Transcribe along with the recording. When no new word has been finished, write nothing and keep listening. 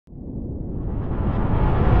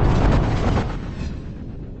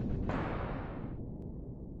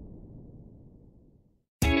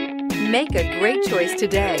Make a great choice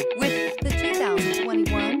today with the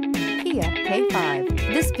 2021 Kia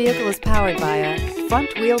K5. This vehicle is powered by a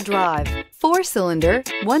front-wheel drive, 4-cylinder,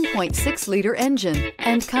 1.6-liter engine,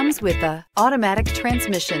 and comes with a automatic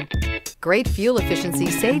transmission. Great fuel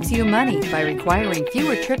efficiency saves you money by requiring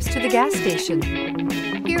fewer trips to the gas station.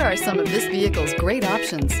 Here are some of this vehicle's great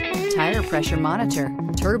options: tire pressure monitor,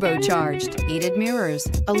 turbocharged, heated mirrors,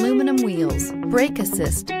 aluminum wheels, brake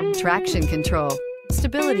assist, traction control,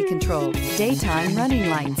 stability control, daytime running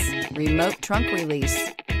lights, remote trunk release,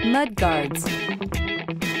 mud guards.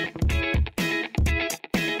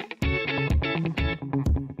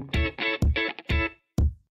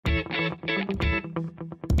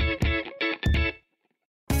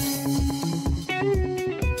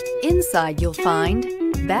 Inside you'll find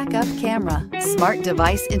backup camera, smart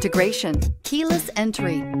device integration, keyless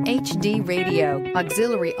entry, HD radio,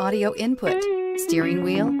 auxiliary audio input, steering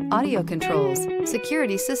wheel audio controls,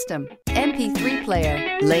 security system, MP3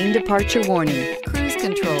 player, lane departure warning, cruise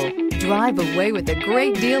control. Drive away with a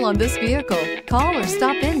great deal on this vehicle. Call or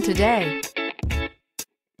stop in today.